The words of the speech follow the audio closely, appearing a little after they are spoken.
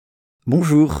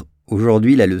Bonjour,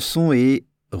 aujourd'hui la leçon est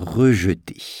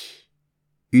Rejeté.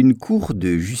 Une cour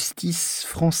de justice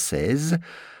française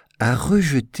a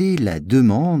rejeté la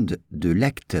demande de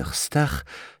l'acteur star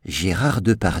Gérard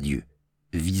Depardieu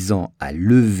visant à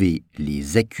lever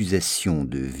les accusations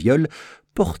de viol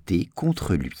portées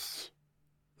contre lui.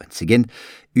 Once again,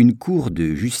 une cour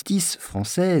de justice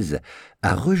française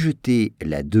a rejeté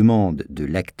la demande de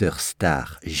l'acteur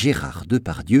star Gérard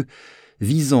Depardieu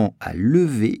visant à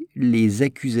lever les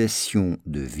accusations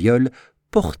de viol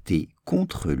portées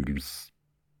contre lui.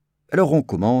 Alors on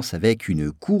commence avec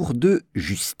une cour de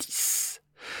justice.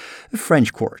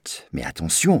 French court. Mais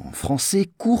attention, en français,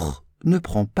 cour ne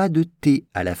prend pas de T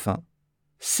à la fin.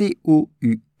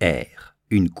 C-O-U-R,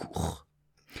 une cour.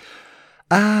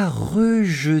 A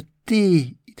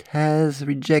rejeté. It has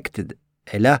rejected.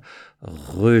 Elle a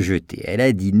rejeté. Elle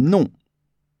a dit non.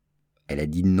 Elle a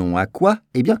dit non à quoi?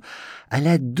 Eh bien, à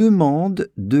la demande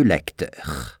de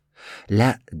l'acteur.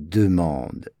 La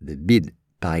demande, the bid,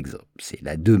 par exemple, c'est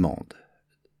la demande.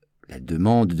 La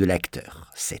demande de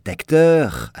l'acteur. Cet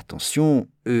acteur, attention,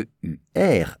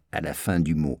 E-U-R à la fin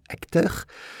du mot acteur,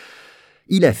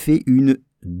 il a fait une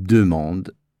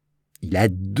demande. Il a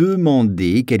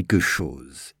demandé quelque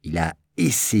chose. Il a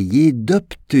essayé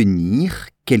d'obtenir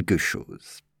quelque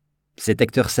chose. Cet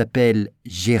acteur s'appelle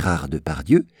Gérard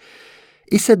Depardieu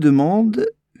et sa demande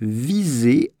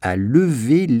visait à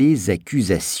lever les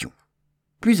accusations.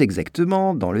 Plus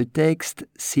exactement, dans le texte,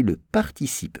 c'est le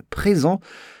participe présent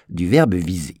du verbe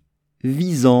viser.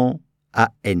 Visant,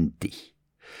 A-N-T.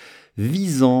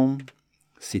 Visant,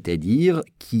 c'est-à-dire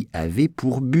qui avait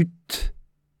pour but.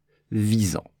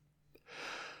 Visant.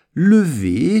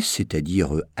 Lever,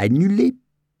 c'est-à-dire annuler.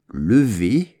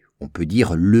 Lever, on peut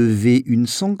dire lever une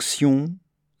sanction,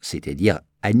 c'est-à-dire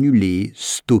annuler,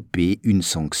 stopper une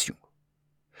sanction.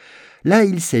 Là,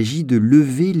 il s'agit de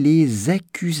lever les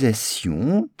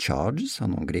accusations, charges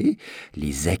en anglais,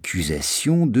 les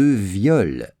accusations de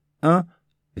viol. Un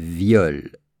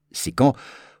viol, c'est quand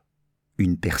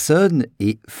une personne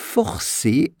est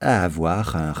forcée à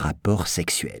avoir un rapport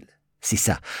sexuel. C'est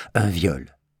ça, un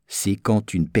viol. C'est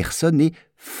quand une personne est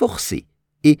forcée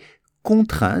et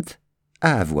contrainte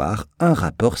à avoir un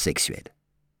rapport sexuel.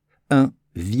 Un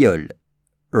viol,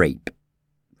 rape.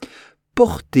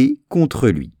 Porté contre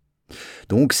lui.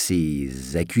 Donc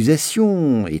ces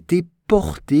accusations étaient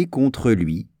portées contre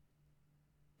lui.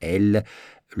 Elles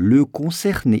le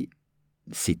concernaient.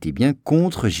 C'était bien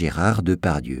contre Gérard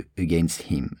Depardieu, against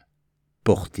him,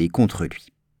 portées contre lui.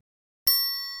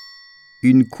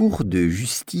 Une cour de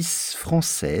justice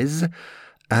française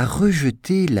a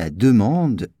rejeté la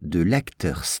demande de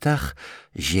l'acteur star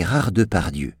Gérard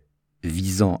Depardieu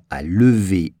visant à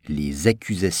lever les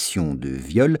accusations de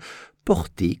viol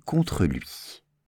portées contre lui.